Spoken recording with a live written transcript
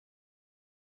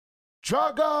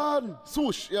Dragon!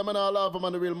 Swoosh! Yeah, man, I love him,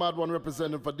 and the real mad one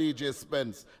representing for DJ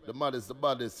Spence. The maddest, the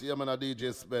baddest. Yeah, man,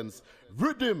 DJ Spence.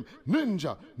 Rhythm,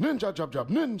 ninja, ninja, jab, jab,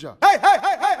 ninja. Hey, hey,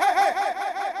 hey, hey, hey, hey, hey,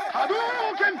 hey!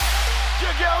 Hadouken! You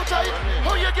get out tight?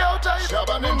 Who you get out tight? Jab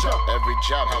and ninja. Every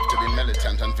jab have to be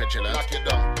militant and vigilant. Knock it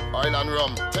down. Oil and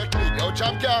rum. Technique. Yo,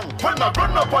 jab gang. When I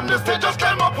run up on the stage, just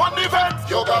climb up on the fence.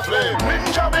 Yoga flame.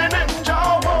 Ninja me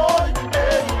ninja, boy.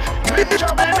 Hey. Ninja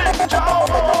me ninja,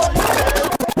 boy. Hey.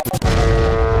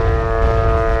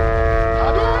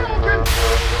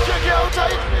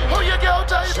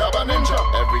 Jabba ninja,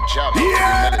 every jab.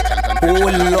 Yeah. Oh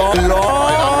Lord.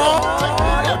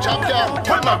 Yo, jab gang.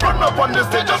 When I run up on the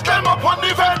stage, just climb up on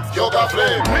the fence. Yoga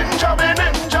flame. Ninja me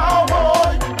ninja,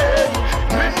 boy. Hey.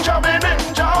 Ninja me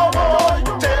ninja, boy.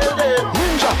 Hey.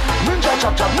 Ninja, ninja,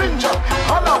 jab, jab, ninja.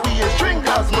 All of we is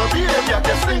drinkers, no behavior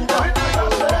get stinker.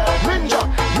 Ninja,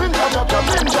 ninja, jab, jab,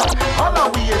 ninja. All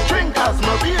of we is drinkers,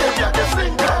 no behavior get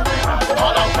stinker.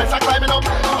 All on fence are climbing up,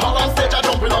 all on stage are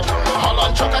jumping up, all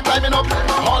on truck are climbing up,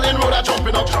 all in road are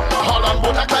jumping up, all on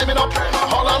boat are climbing up,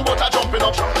 all on boat are jumping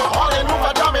up, all in roof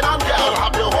are jamming and girl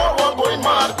have the whole world going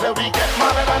mad. Then we get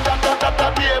madder than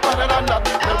that, yeah, better than that.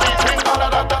 Then we drink all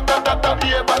of that,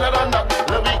 yeah, better than that.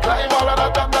 Then we climb all of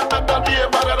that, yeah,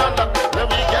 better than that. Then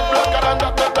we get blacker than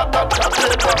that,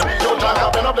 yeah. Yo, John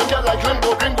hopping up them get like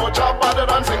limbo, gringo, job better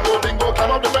than single, lingo. Climb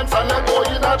up the fence and let go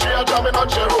in a chair, jamming on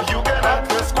chair. You get at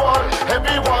the squad.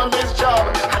 Everyone is job,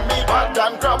 and me bad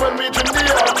and crab when we drink the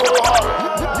alcohol.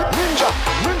 Ninja,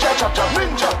 ninja, chop chop,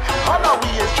 ninja. All of we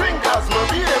is drinkers, no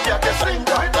behavior get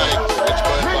stinker.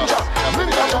 Ninja,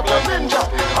 ninja, chop chop, ninja.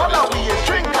 All of we is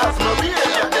drinkers, no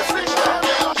behavior get stinker.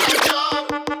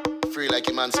 Free like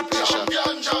emancipation. The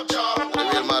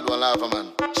real mad one, Lavaman.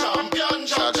 Champion,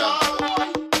 champion.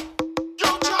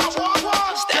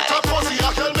 Get a pussy, a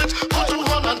helmet, put two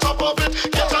hand on top of it.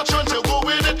 Get a chance to go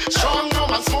with it. Strong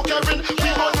rum and smoke everything.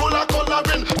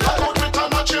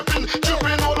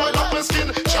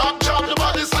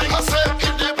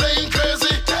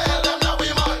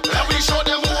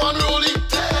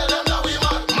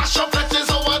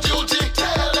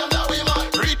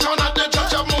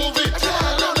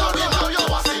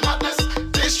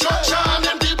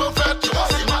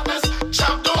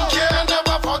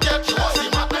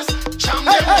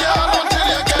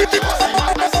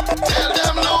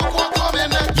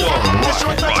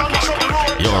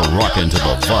 Rockin' to the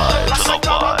vibes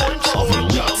of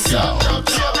elite sounds.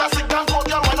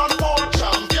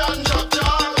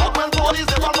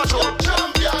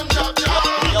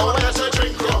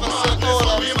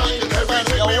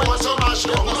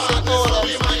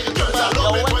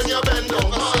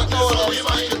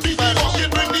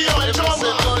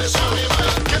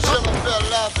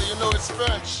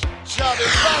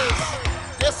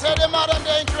 They say the modern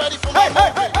day ain't ready for me. I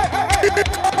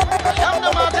am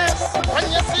the maddest. When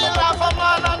you see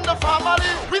Lavaman and the family,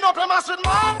 we don't play mass with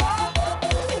man.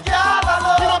 Yeah,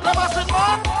 we don't play mass with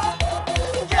man.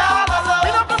 Yeah, we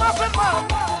don't play mass with man.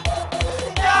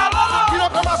 Yeah, we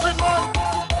don't play mass with man.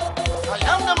 I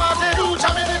am the maddest. You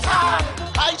jamming it hard,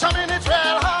 I jamming it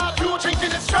real hard. You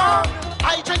drinking it strong,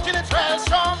 I drinking it real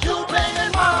strong. You playing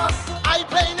in mass, I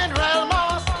playing in real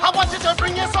mass. I want you to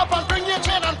bring your up and bring your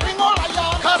chain and bring all I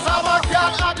am. Cause I'm a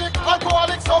girl addict,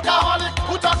 alcoholic, alcoholic.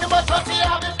 Who talking about 30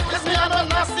 habit? It's me and a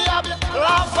nasty habit.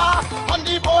 Lava on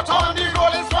the boat, on the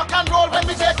rollings, rock and roll when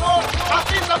we take hold. I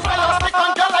feel the fire stick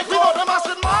on girl like we don't play mass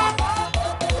with man.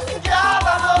 Yeah,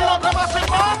 we don't play mass with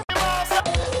man.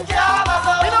 Yeah,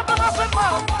 we don't play mass with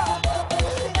man.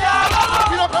 Yeah,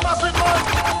 we don't play mass with man.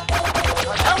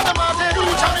 I am the man, you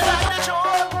tell me that.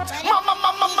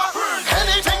 Mama,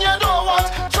 anything you don't want,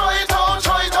 throw it out,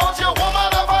 your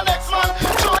woman of a next man.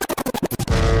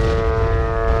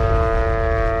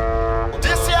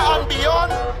 This year and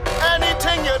beyond,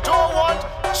 anything you don't want,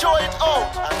 show it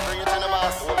out and bring it in the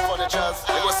mass. Old furnitures,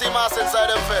 you go see mass inside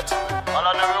them fit. All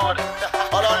on the road,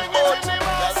 all on the boat.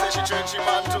 That say she train she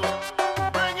man too.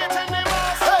 Bring it in the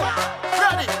mass. Hey,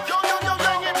 ready? Yo,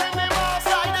 bring it in the mass.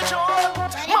 Side the show.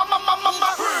 Mama,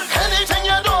 anything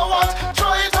you don't want,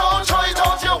 throw it out,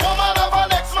 your woman of a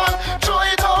next man. Throw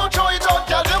it out,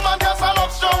 girl, the man can stand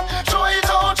up strong. Throw it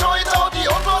out, the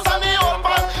old clothes and the old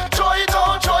man. Throw it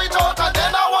out, and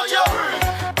then I want you.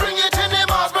 Bring it in the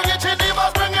mass, bring it in the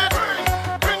mass, bring it.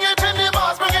 Bring it in the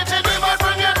mass, bring it in the mass,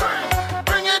 bring it.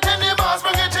 Bring it in the mass,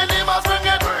 bring it in the mass, bring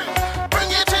it.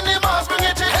 Bring it in the mass, bring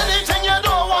it in.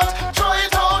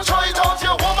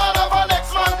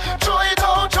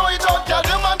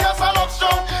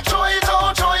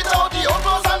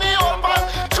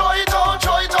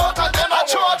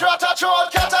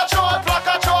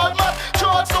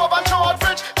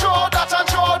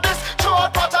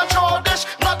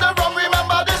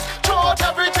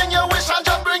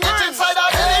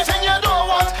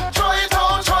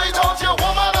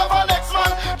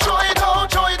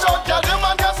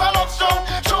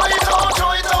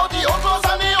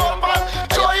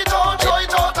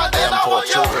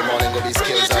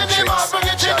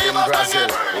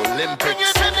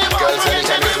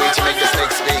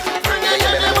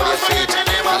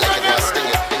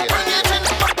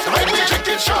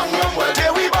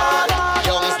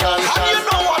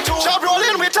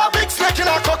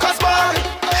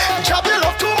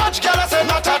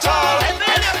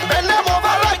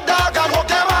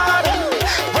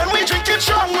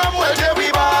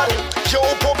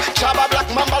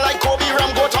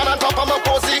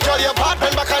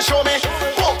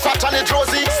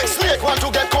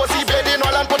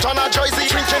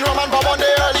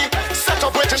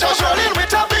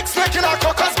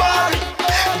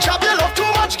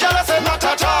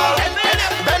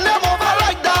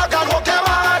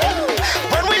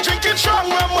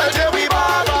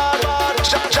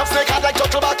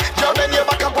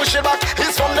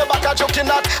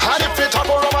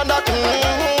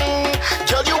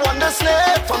 a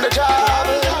snake from the job.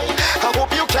 I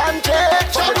hope you can take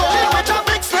from the job. With a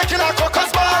big snake in a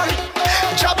crocus bar.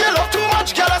 Job you love too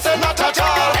much, girl, I said not at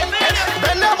all.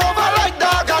 Bend them over like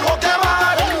dog and hook them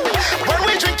hard. When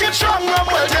we drinking strong rum,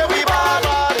 well, there we bad.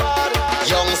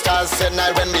 Youngsters said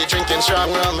night when we drinking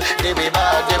strong rum. They be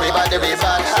bad, they be bad, they be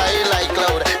bad. High like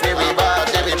cloud. They be bad,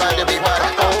 they be bad, they be bad.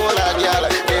 Oh, lad, girl,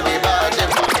 they be bad, they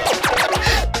be bad.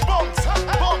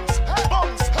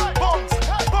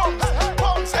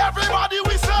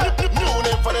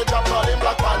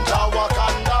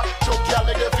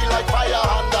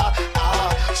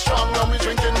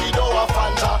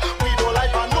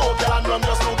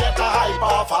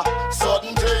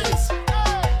 Certain things,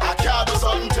 I can't do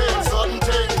certain things, certain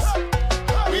things.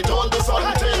 We don't do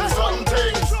certain things, certain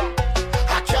things.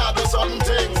 I can't do certain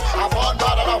things. I born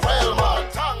bad and I well, man.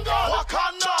 Thank God.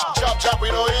 Wakanda. Chop,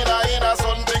 we know inna.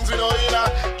 Certain things we know inna.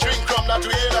 Drink rum that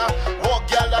we inna. Walk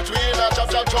girl that we inna. Chop,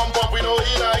 jump up, we know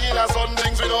inna. Certain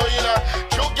things we know inna.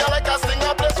 Choke girl like a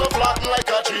stinger, place so flatten like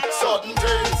a tree. Certain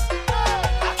things,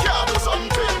 I can't do certain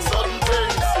things, certain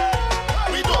things.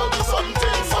 We don't do certain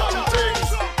things, certain things.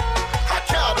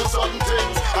 Certain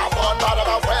things, I born bad and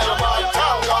I well, man.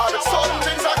 Thank God. Certain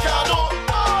things I can't do.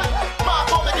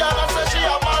 Mark up the girl and say she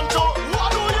a man too.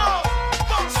 What do you?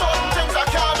 Certain things I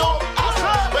can't do.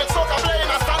 When soca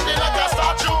playing, I standing like a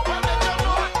statue.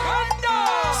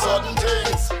 Certain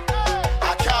things,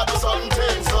 I can't do certain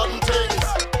things, certain things.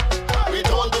 We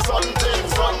don't do certain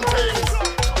things, certain things.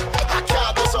 I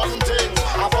can't do certain things.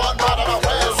 I born bad and I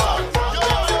well, man.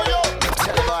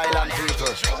 Tell the island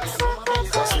people.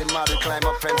 Hustling mad, we climb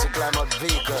up fence, we climb up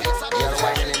vehicle. You're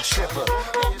whining in triple.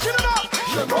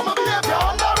 You know my behavior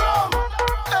on the rum.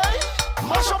 Hey,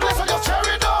 mash up place and just tear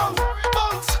it down.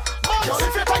 Bounce. Yo,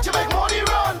 if you tight, you make money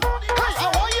run. Hey, I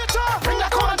want you to bring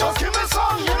that corn and just give me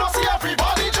some. You know, see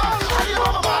everybody drunk. And you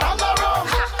know my man on the rum.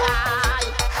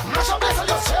 Mash up place and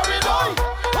just tear it down.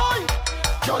 Hey,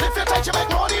 yo, if you tight, you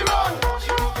make money run.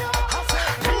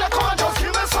 Bring that corn and just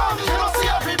give me some. You know, see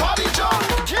everybody drunk.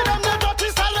 Give them the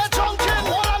dirty style of drunken.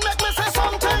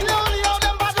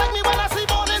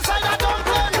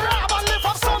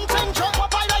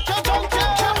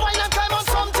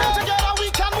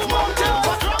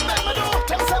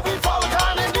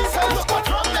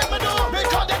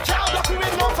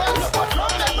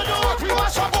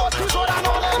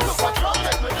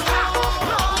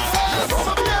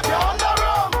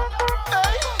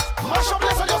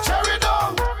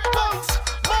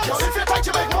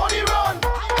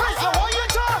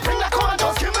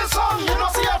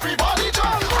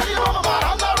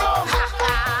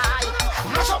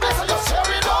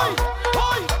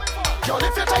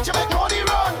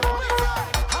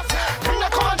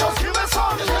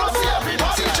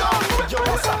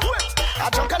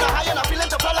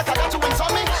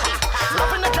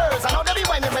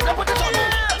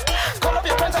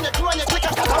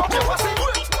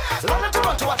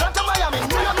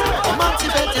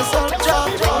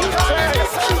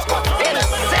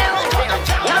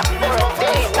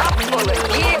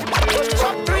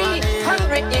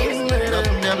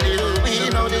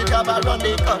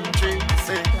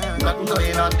 Nothing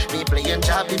going on, me playing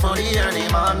job before the early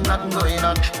man. Nothing going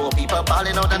on, four people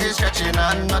balling out and they stretching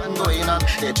on. Nothing going on,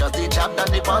 they just the job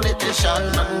than the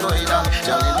politician. Nothing going on,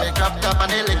 Charlie make up top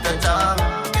and they lick the tongue.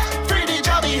 Free the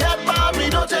job, he head bar, we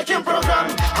don't take him program.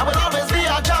 I will always be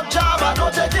a job, I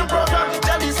don't take him program.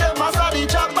 Tell the same master the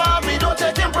job bar, we don't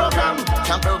take him program.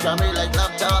 Can't program me like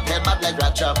laptop, head bad like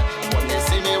rat chop. When they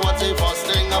see me, what's the first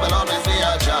thing? I will always be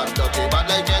a job. Dirty bad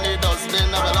like any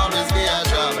dustbin, I will always be a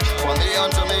job. When they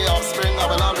onto me offspring, I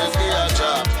will always be a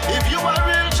job. If you are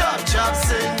real job,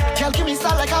 sing. Can't give me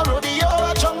style like a rodeo.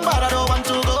 A chunk bad, I don't want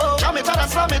to go. Jam it and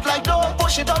slam it like dough.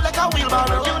 Push it out like a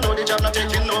wheelbarrow. You know the job, not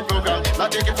taking no program.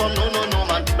 Not taking from no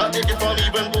man. Not taking from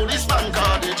even policeman.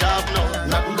 Call the job, no.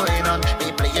 Nothing going on.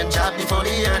 We playing job before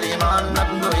the early man.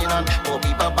 Nothing going on. Four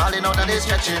people balling out and they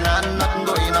stretching on. Nothing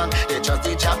going on. They just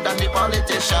the job than the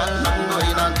politician. Nothing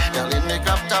going on. They'll in the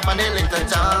crop top and they link the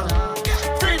tongue.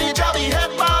 Free the job, he head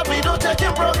bar, we don't take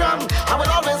him program. I will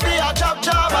always be a job,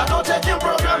 I don't take him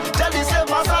program. Tell the same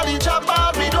master the job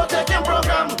bar, we don't take him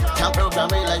program. Can't program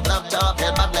me like laptop,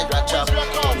 head bad like rat chop.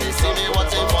 When they see me,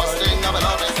 what's the first thing? I will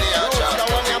always be a job.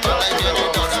 When they bad like any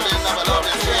dustbin, I will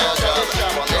always be a job.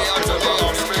 When they onto me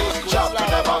offspring. Job can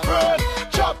never burn,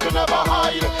 job can never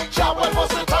hide. Job went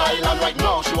versatile and right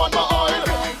now she want my oil.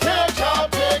 Take job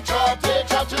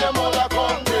to the mother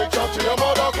come. Take job to the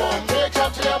mother come. Take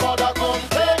job to the mother come.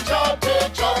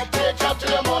 Take job to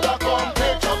the mother come.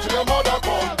 Take job to the mother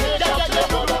come. Take job to the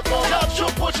mother come. Job she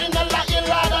pushing the light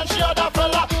lad and she other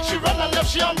fella. She run and left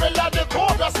she umbrella.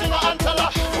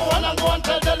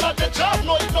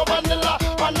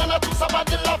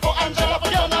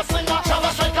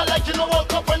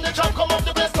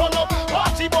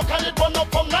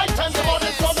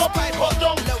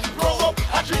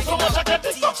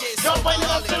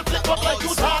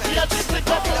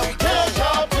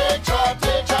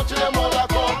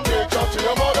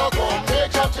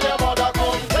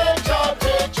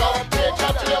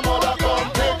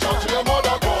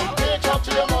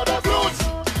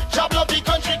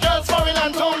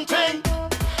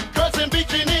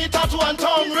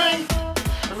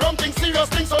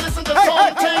 just think so, listen to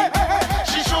something.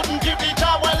 She shouldn't give the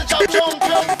job while the job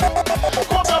jumping.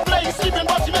 Cobra play, sleeping,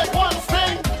 but he make one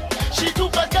thing. She do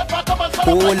but get back up and fall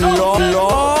up like something.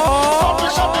 So we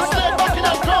shop the slave back in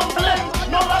and crumbling.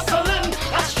 No wrestling,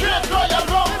 a straight royal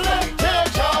rumbling. Take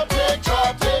job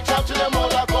till your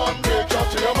mother come. Take job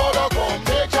till your mother come.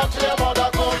 Take job till your mother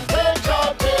come. Take job till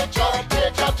your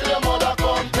mother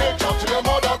come. Take job till your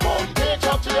mother come. Take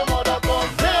job till your mother come.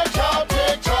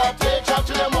 Take job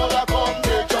till your mother come.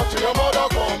 Take job till your mother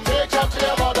come. Take job till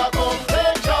your mother come.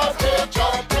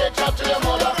 Take job till your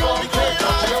mother come. Take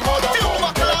job till your mother come.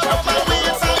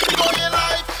 We go in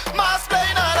live, mass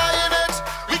playing and I in it.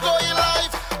 We go in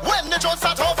live when the drums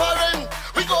start offering.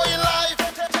 We go in live,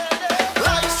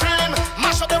 live stream,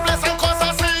 mash up the place and cause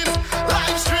a scene.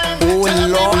 Live stream,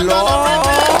 tell everyone that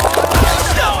everything.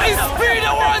 Now it's speed,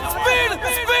 I want speed.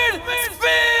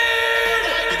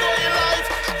 We go in live,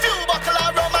 few buckle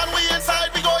of rum and we inside.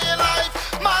 We go in live,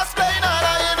 mass playing and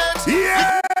I in it.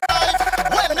 Yeah.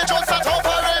 When the drums start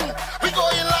offering, we go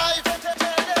in live,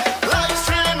 live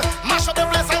stream, mash up the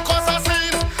place and cause a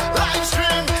scene. Live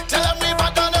stream, tell them we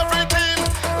bad on everything.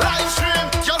 Live stream,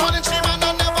 you're running stream and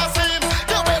I never seen.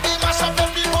 The way we mash up the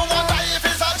people wonder if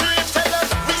it's a dream. Tell them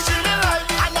we streaming live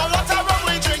and a lot of rum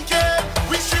we drinking.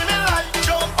 We streaming live,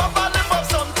 jump up and lift up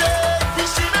something. We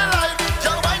streaming live,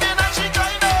 you're whining and she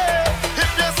grinding.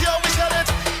 If you see how we share it,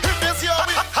 if you see how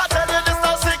we, I tell you this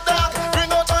now sick dog.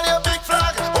 Bring out all your big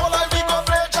flag. All I we go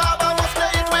play job, I must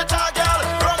play it with a girl.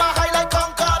 Run a high like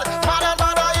Concord, man and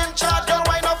mother in charge. Girl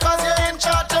wind up cause you're in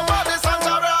charge. The body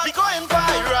Santa Ra. We going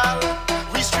viral,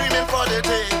 we streaming for the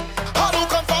day. All who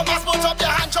come from us, put up your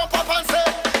hand, jump up and say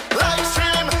live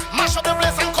stream, mash up the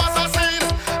place and cause a scene.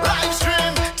 Live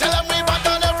stream, tell them we bad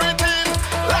on everything.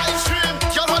 Live stream,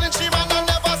 you're running stream and I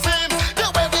never seen. The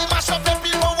way we mash up the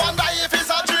people wonder if it's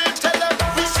a dream. Tell them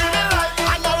we streaming live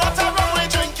and a lot of rum we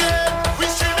drinking. We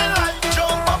streaming live,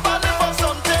 jump up and lift up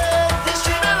something. We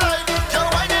streaming live, you're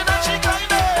whining and she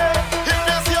grinding. If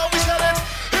you see how we share it,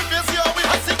 if you see how we,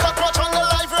 I see cockroach on the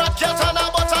live, rat cat and a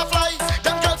butterfly.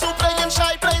 Them girls who playing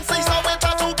shy, playing seesaw with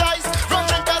tattoo guys. Rum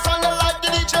drinkers on the live, the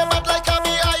DJ bad like a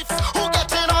beehive. Who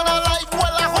getting on a live?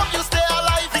 Well, I hope you stay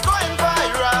alive. We going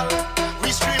viral,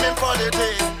 we streaming for the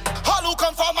day. All who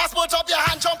come from us, put up your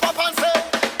hand, jump up and say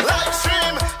live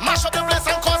stream, mash up the place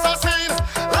and cause a scene.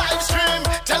 Live stream,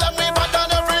 tell them we bad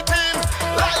on everything.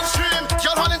 Live stream,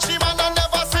 you're running stream and I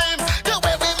never seen. The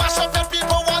way we mash up the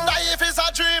people wonder if it's a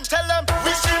dream. Tell them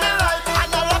we streaming live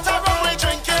and a lot of rum we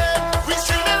drinking. We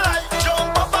streaming live,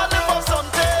 jump up and lift up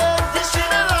something. We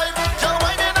streaming live, you're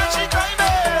whining and she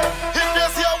grinding. If you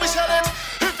see how we share it,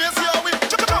 if you see how we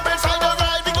jump inside the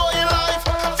ride, we going live.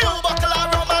 Few buckle of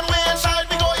rum and we inside,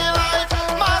 we going live.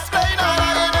 Mass playing and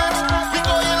I in it, we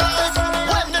going live.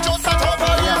 When the drums start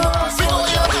offering, we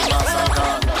going live.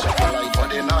 But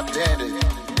they're not dead,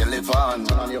 they live on.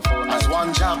 As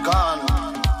one job gone,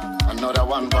 another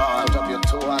one born.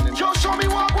 Just show me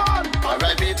what one.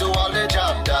 R.I.P. to all the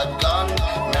job that gone.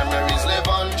 Memories live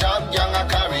on, job young and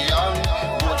carry on.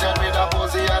 Rooted with a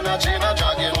posy and a chain a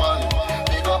dragging one.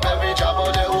 Pick up every job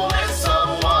out there who miss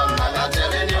someone. And I'm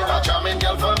telling you, a charming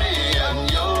girl for me and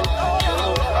you.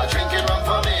 A drinking rum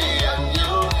for me and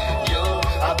you.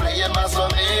 A playing mass for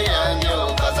me and you.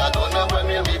 Cause I don't know when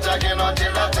we'll meet again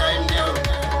until that time new.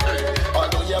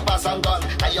 Although you're pass and gone,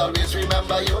 I always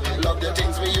remember you. Love the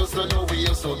things we used to do. We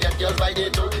used to get girls by the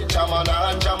two. Jam on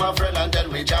her and jam a friend and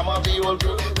then we jam up the whole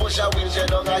crew. Push a wheelchair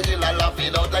down a hill and laugh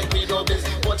it out like we do this.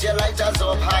 Put your lighters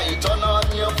up high, turn on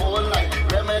your phone light.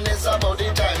 Reminisce about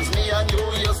the times me and you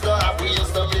used to have. We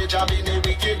used to play job in the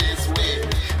wickedest way.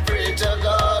 Pray to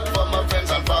God for my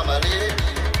friends and family.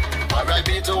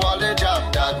 R.I.P. to all the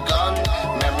job that gone.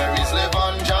 Memories live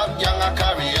on, job young and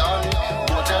carry on.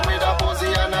 Rooted with a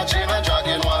posy and a chain a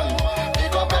dragging one.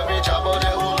 Pick up every job out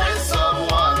there who miss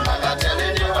someone. And I'm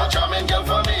telling you, a charming girl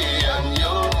for me and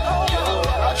you.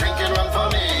 A drinking rum for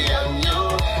me and you.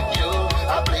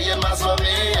 A playing mass for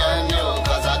me and you.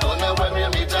 Cause I don't know when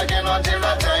we'll meet again until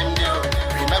that time new.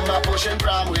 Remember pushing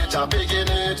pram with a big in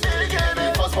it.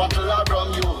 The first bottle of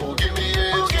rum you who give me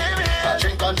it. I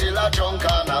drink until I drunk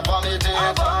and I vomit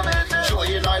it.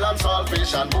 Showing oil and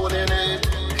saltfish and bone in it.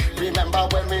 Remember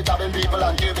when we tapping people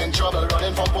and giving trouble,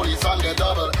 running from police on the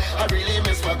double. I really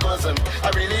miss my cousin,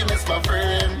 I really miss my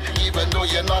friend. Even though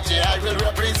you're not here, I will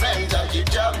represent and keep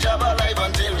job alive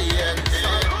until the end.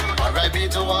 R.I.P.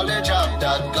 to all the job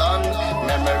that gone.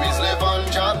 Memories live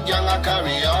on, job young and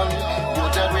carry on.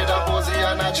 Rooted with a posy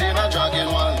and a chain a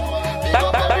dragging one. Pick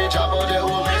up every job out there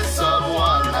who miss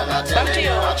someone. And I tell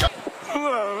you,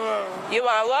 you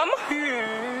want rum?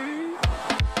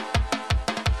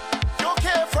 You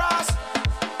care for us?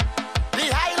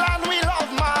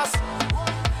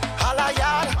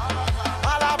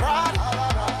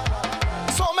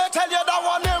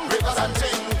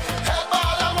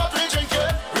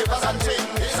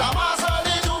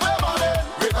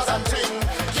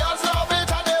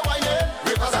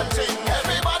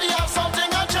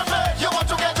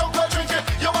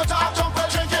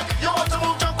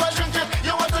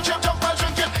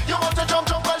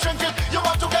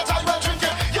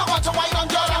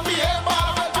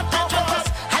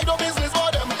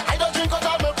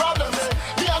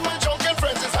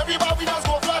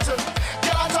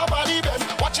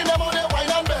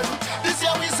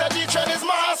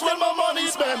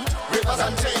 them. Rivers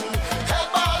and ting. Head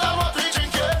ball and what we drink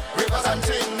here. Rivers and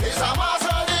ting. It's a master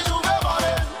of the Juve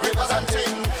morning. Rivers and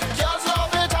ting. Girls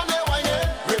love it and they whine it.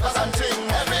 Rivers and ting.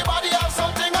 Everybody have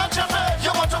something on chip it.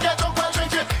 You want to get drunk while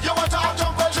drink it. You want to have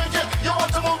drunk while drink it. You want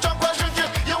to move drunk while drink it.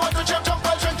 You want to chip drunk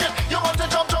while drink it. You want to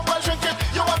jump drunk while drink it.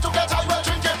 You want to get high while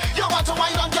drink it. You want to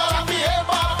wine on girl and behave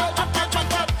bad.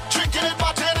 Drinking it,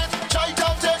 batting it. Try to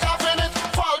take half in it.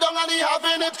 Fall down and he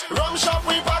having it. Rum shop,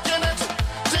 we back in it.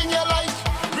 Thing you like.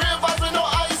 Rivers with no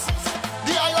ice.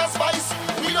 The island spice.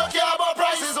 We don't care about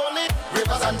prices, only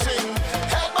rivers and ting.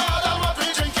 Head ball and what we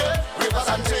drink it. Rivers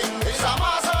and ting. It's a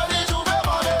master of the Juve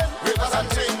morning. Rivers and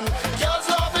ting. Girls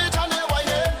love it and they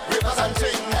whine it. Rivers and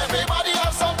ting. Everybody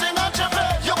have something on chip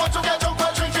it. You want to get drunk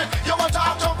while drink it. You want to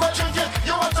have drunk while drink it.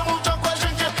 You want to move drunk while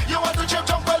drink it. You want to chip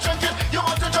drunk while drink it. You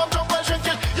want to jump drunk while drink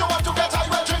it. You want to get high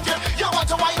while drink it. You want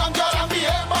to wine on girl and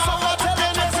behave bad. So what you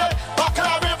telling me?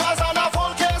 Bacala rivers and a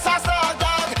full case of stag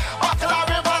dog. Bacala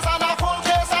rivers and a full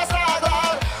case of stag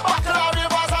dog. Bacala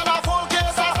rivers and a full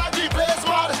case of stag. The place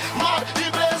mad, mad, the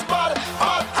place bad,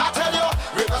 bad. I tell you,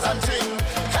 rivers and ting.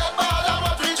 Head ball and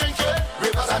what we drink it.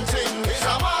 Rivers and ting. It's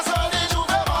a master of the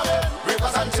Juve morning.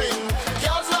 Rivers and ting.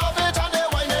 Girls love it and they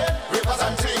whine it. Rivers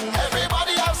and ting.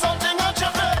 Everybody have something on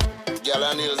chip it. Girl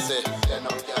and he'll say,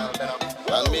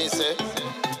 and me say,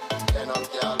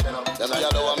 them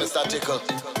girl don't want me start tickle.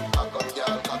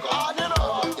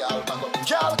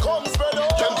 Girl come spread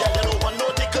out. Them girl they don't want no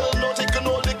tickle, no tickle,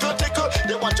 no lickle tickle.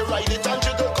 They want to ride it and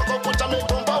jiggle, cock up put and make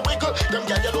bumper wiggle. Them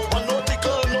girl they don't want no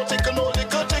tickle, no tickle, no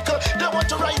lickle tickle. They want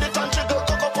to ride it and jiggle,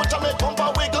 cock up put and make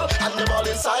bumper wiggle. And them all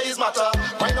in size matter.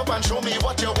 Wind up and show me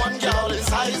what you want, girl. In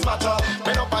size matter.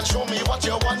 Bend up and show me what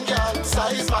you want, girl.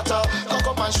 Size matter. Cock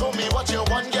up and show me what you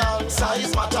want, girl.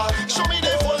 Size matter. Show me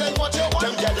the full and what you want.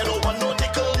 Them girl they don't want no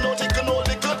tickle, no tickle, no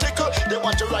lickle tickle. They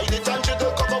want to ride it and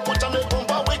jiggle, cock up put and make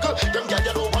bumper wiggle. Them girl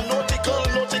they don't want no tickle,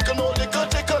 no tickle, no lickle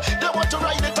tickle. They want to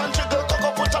ride it and jiggle, cock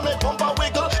up put and make bumper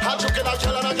wiggle. I'm choking a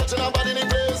girl and I'm getting her body in the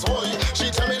place, boy.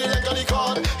 She tell me the leg on the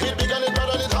card, it big and it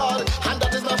broad and it hard. And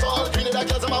that is not all. Queenie that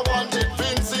girls them I want it.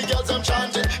 Vincy girls them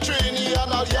chanting. Trini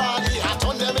and all yardy, I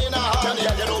turn them in a heart. Them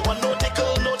girl they don't want no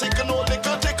tickle, no tickle, no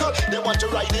lickle tickle. They want to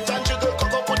ride it and jiggle,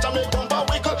 cock up put and make bumper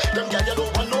wiggle. Them girl they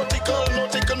don't want no tickle, no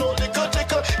tickle, no lickle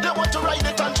tickle. They want to ride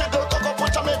it and jiggle, cock up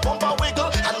put and make bumper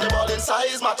wiggle. And them all in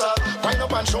size matter. Wind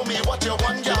up and show me what you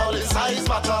want, girl. In size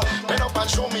matter. Bend up and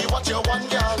show me what you want,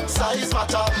 girl. Size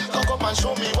matter. Cock up and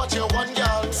show me what you want,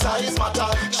 girl. Size matter.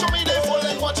 Show me the full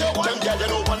and what you want. Them girl they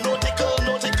don't want no tickle,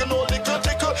 no tickle, no lickle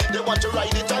tickle. They want to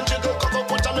ride it and jiggle, cock up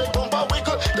put and make bumper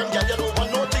wiggle. Them girl they don't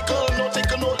want no tickle, no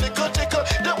tickle, no lickle tickle.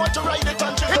 They want to ride it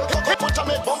and jiggle, cock up put and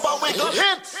make bumper wiggle.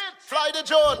 Hits. Fly the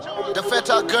John. The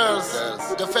feta girls,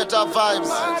 the feta vibes.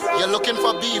 You're looking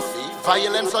for beef,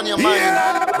 violence on your mind.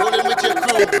 Rolling with your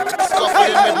crew,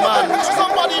 scuffling with man.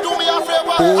 Somebody do me a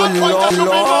favor. Oh Lord.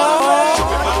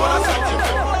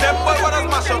 Them boy what has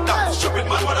mash up that. Stupid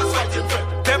man what has fighting for.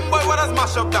 Them boy what has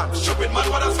mash up that. Stupid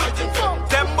man what has fighting for.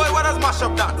 Them boy what has mash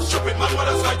up that. Stupid man what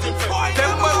has fighting for.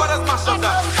 Them boy what has mash up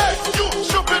that. Hey, you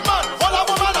stupid man, what a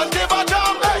woman and give a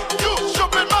jam. Hey, you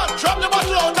stupid man, drop the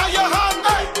bottle out of your hand.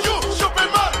 Hey, you stupid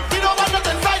man, we don't want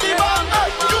nothing inside the van.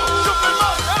 Hey, you stupid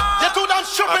man, you're too damn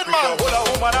stupid man. Hold a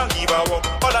woman and give her up.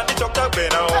 All of the chuck the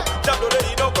pen up. Jab no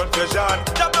day no confusion.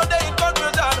 Jab no day in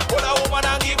confusion. Hold a woman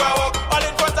and give her up. All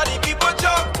in front of the people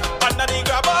jump. Under the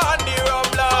grabber and the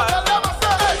rumbler.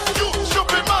 Hey, you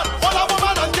stupid man, what a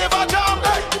woman and give a jam.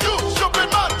 Hey, you stupid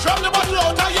man, drop the bottle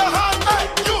out of your hand. Hey,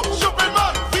 you stupid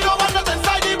man, we don't want nothing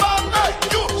inside the van. Hey,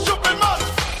 you stupid man,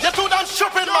 you're too damn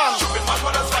stupid man. Stupid man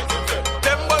what has fighting for.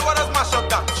 Them boy what has mash up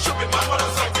that. Stupid man what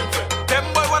has fighting for. Them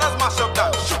boy what has mash up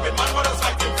that. Stupid man what has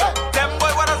fighting for. Them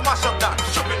boy what has mash up that.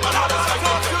 Stupid man what has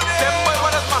fighting for. Them boy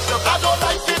what has mash up that. I don't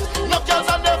like it, no girls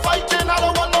and they're fighting. I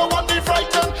don't want no one be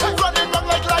frightened. Running back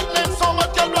like lightning, so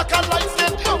much girl black and light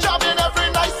skin. Jamming every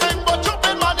nice thing, but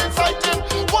stupid man inciting.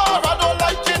 War, I don't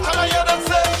like it, and I hear them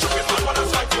say Stupid man what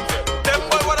has fighting for. Them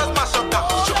boy what has mash up that.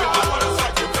 Stupid man what has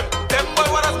fighting for. Them boy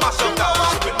what has mash up that.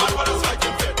 Stupid man what has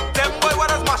fighting for. Them boy what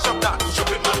has mash up that.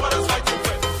 Stupid man what has fighting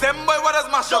for. Them boy what has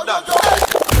mash up that.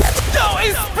 Yo,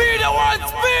 it's speed, I want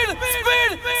speed,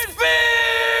 speed, speed.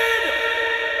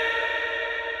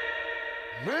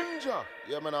 Ninja.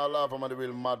 Yeah, man, I love him, I'm the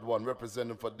real mad one,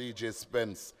 representing for DJ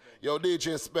Spence. Yo,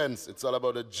 DJ Spence, it's all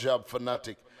about a job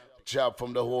fanatic. Job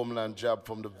from the homeland, job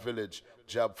from the village.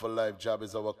 Job for life, job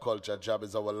is our culture, job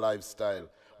is our lifestyle.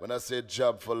 When I say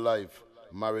job for life,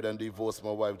 married and divorced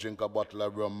my wife, drink a bottle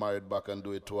of rum, married back and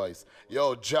do it twice.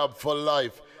 Yo, job for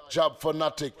life, job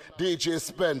fanatic, DJ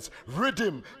Spence,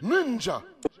 Rhythm, Ninja.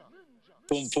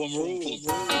 Boom, boom, boom.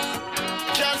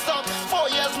 can't stop. 4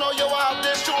 years now you have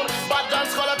this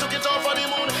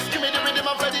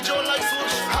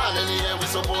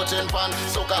one.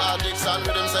 Soca addicts and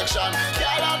rhythm section.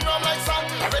 Girl and rum like sun.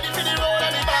 Ready for the road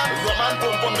and the band. Rum and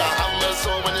pum pum the hammer.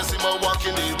 So when you see me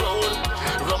walking the road.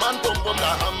 Rum and pum pum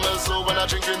the hammer. So when I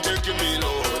drinking taking me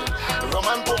load. Rum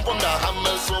and pum pum the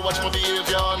hammer. So watch my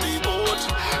behavior on the boat.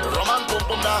 Rum and pum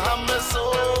pum the hammer. So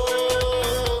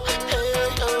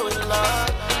hey oh Lord.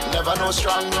 Never know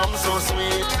strong rum so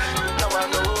sweet. Now I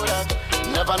know that.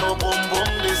 Never know boom boom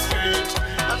discreet.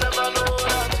 I never know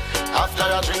that. After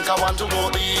I drink I want to go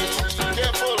beat.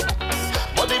 Careful.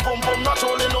 But the boom boom not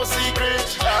only no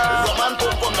secret. Rum and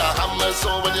boom boom the hammer. So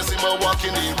when you see me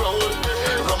walking the road.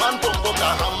 Rum and boom boom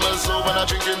the hammer. So when I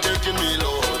drinking taking me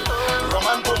load. Rum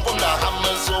and boom boom the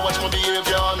hammer. So watch my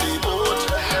behavior on the boat.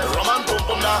 Rum and boom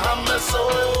boom the hammer. So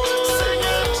sing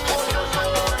it.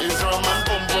 It's rum and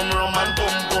boom boom, rum and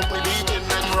boom boom. We beating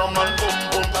it rum and boom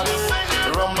boom.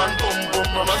 Rum and boom boom,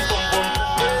 rum and boom boom.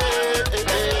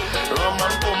 Rum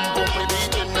and boom boom, we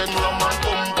beating it rum and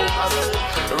boom boom.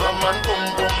 Rum and boom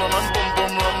boom, rum and boom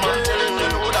boom, rum and telling you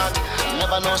know that.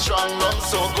 Never know strong rum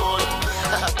so good.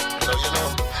 So you know,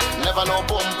 never know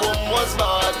boom boom was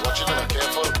bad. Watch it and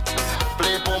careful.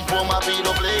 Play boom boom, I beat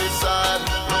up play sad.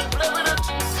 Don't play with it.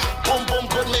 Boom boom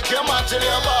could make your man till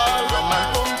your ball. Rum and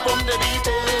boom boom the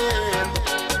beating.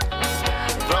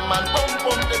 Rum and boom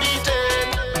boom the beating.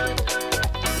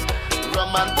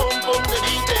 Rum and boom boom the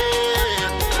beating.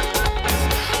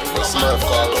 The Smurf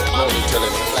call, no you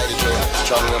telling me, like the joint,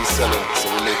 strong rum selling, so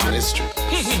we making history.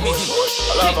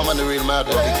 Lavaman the real mad,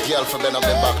 the girl for Ben up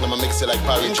the back, let me mix it like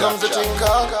Paris Jack. Comes the thing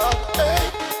called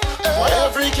for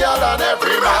every girl and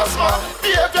every man's man.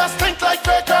 Behavior stink like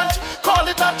vagrant. Call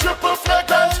it a triple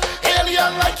flagrant.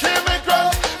 Alien like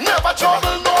immigrant. Never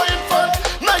trouble, no infant.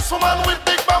 Nice woman with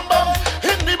big bam bam.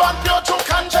 In the band, pure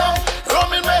joke and jam.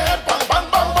 Rum in my head, bang bang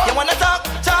bang bang. You wanna talk,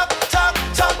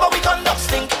 but we conduct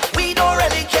stink. We don't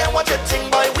really care what you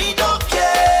think, boy. We don't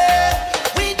care.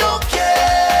 We don't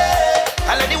care.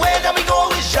 And anywhere that we go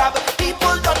is job.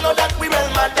 People don't know that we real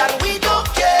mad and we don't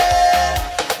care.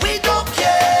 We don't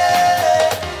care.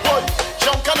 Boy,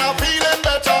 junk and I'm feeling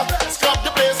better. Scrub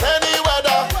the place any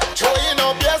weather. Throwing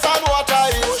up beers and water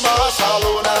is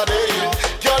martial on a day.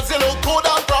 Girls, you look good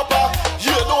and proper.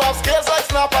 You don't have scales like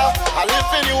snapper. I live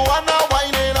in you and I'm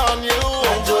whining on you.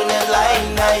 I'm doing it like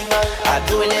Nike. I'm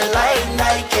doing it like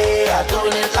Nike. I'm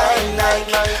doing it like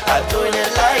Nike. I'm doing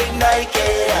it like Nike.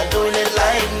 I'm doing it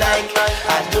like Nike.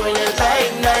 I'm doing it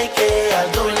like Nike.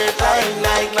 I'm doing it like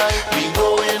Nike. We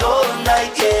going all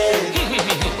night, yeah.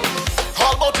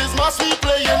 All about is mass we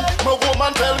playing. My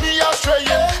woman tell me I'm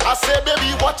straying. I say,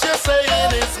 baby, what you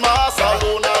saying is mass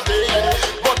alone a day.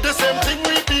 But the same thing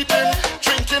repeating.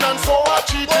 Drinking and so are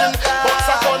cheating. But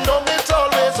second condom it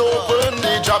always open.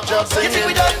 The job You think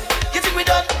we singing. done? You think we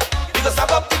done? We go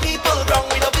stop up the people wrong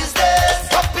with the business.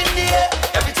 Up in the air,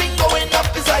 everything going up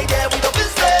inside there with the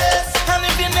business. And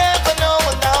if you never know,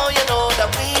 well now you know that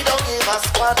we don't give a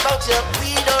squat about you.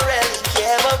 We don't really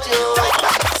care about you.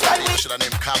 You should have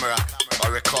named camera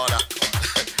or recorder.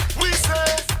 We say,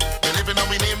 we're living on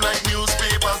we name like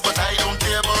newspapers, but I don't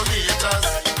care about haters.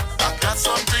 I got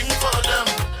something for them,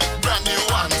 brand new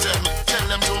anthem. Tell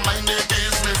them to mind their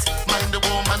business, mind the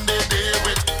woman they deal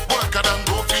with. Work out and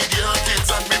go feed your kids.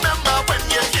 And remember when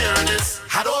you hear this,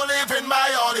 I don't live in my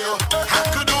audio. I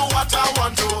could do what I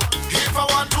want to. If I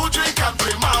want to drink and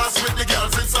play mass with the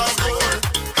girls, it's all good.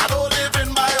 I don't live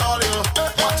in my audio.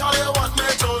 What all you want me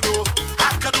to do? I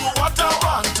could do what I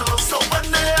want to. So when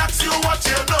they ask you what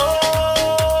you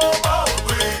know about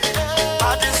me,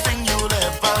 hardest thing you'll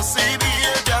ever see,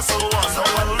 behavior so on. So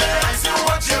when they ask you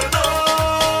what you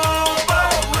know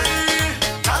about me,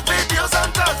 tag videos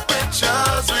and tag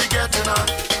pictures we getting on.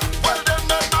 Well then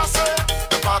I say,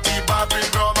 the party bad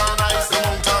with rum and ice. The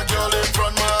mount a girl in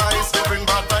front my eyes. They bring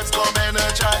bad vibes, come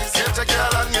energize. Get a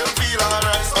girl and you'll feel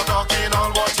alright. Stop talking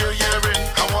all what you're hearing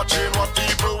and watching what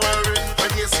people wearing.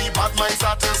 When you see bad minds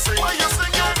start to sing, why you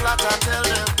sing it? Flat I tell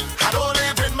them, I don't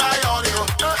live in my audio.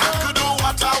 I could do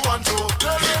what I want to.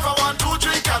 If I want to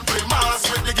drink and play mass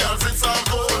with the girls, it's all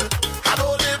good. I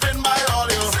don't live in my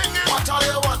audio. What all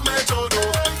you want me to do?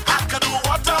 I could do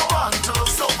what I want to.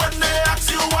 So when they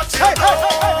ask you what you know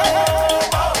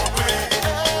about me,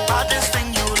 hardest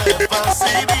thing you'll ever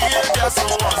see, behavior so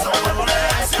on. So when they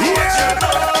ask you what you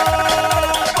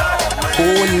know about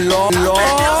me,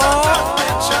 videos and tag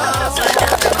pictures we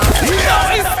getting on.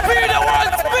 Now it's speed, I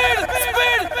want speed,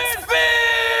 speed.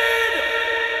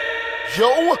 Yo,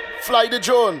 fly the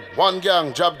drone, one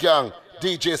gang, Jab gang,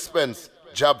 DJ Spence,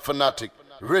 Jab fanatic,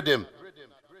 rhythm.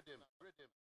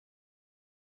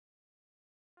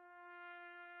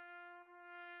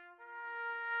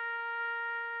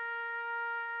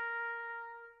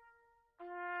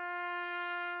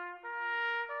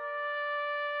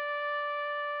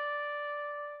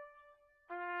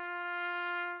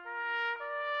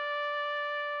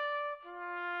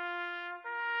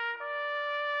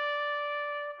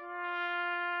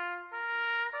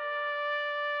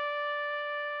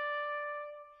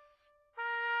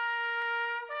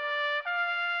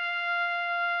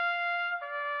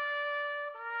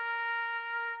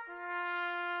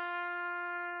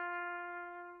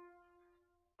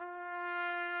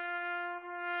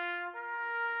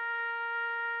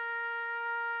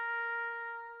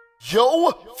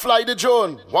 Yo, fly the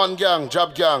drone. One gang,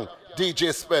 Job Gang,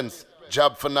 DJ Spence,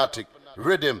 Job Fanatic,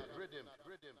 Rhythm,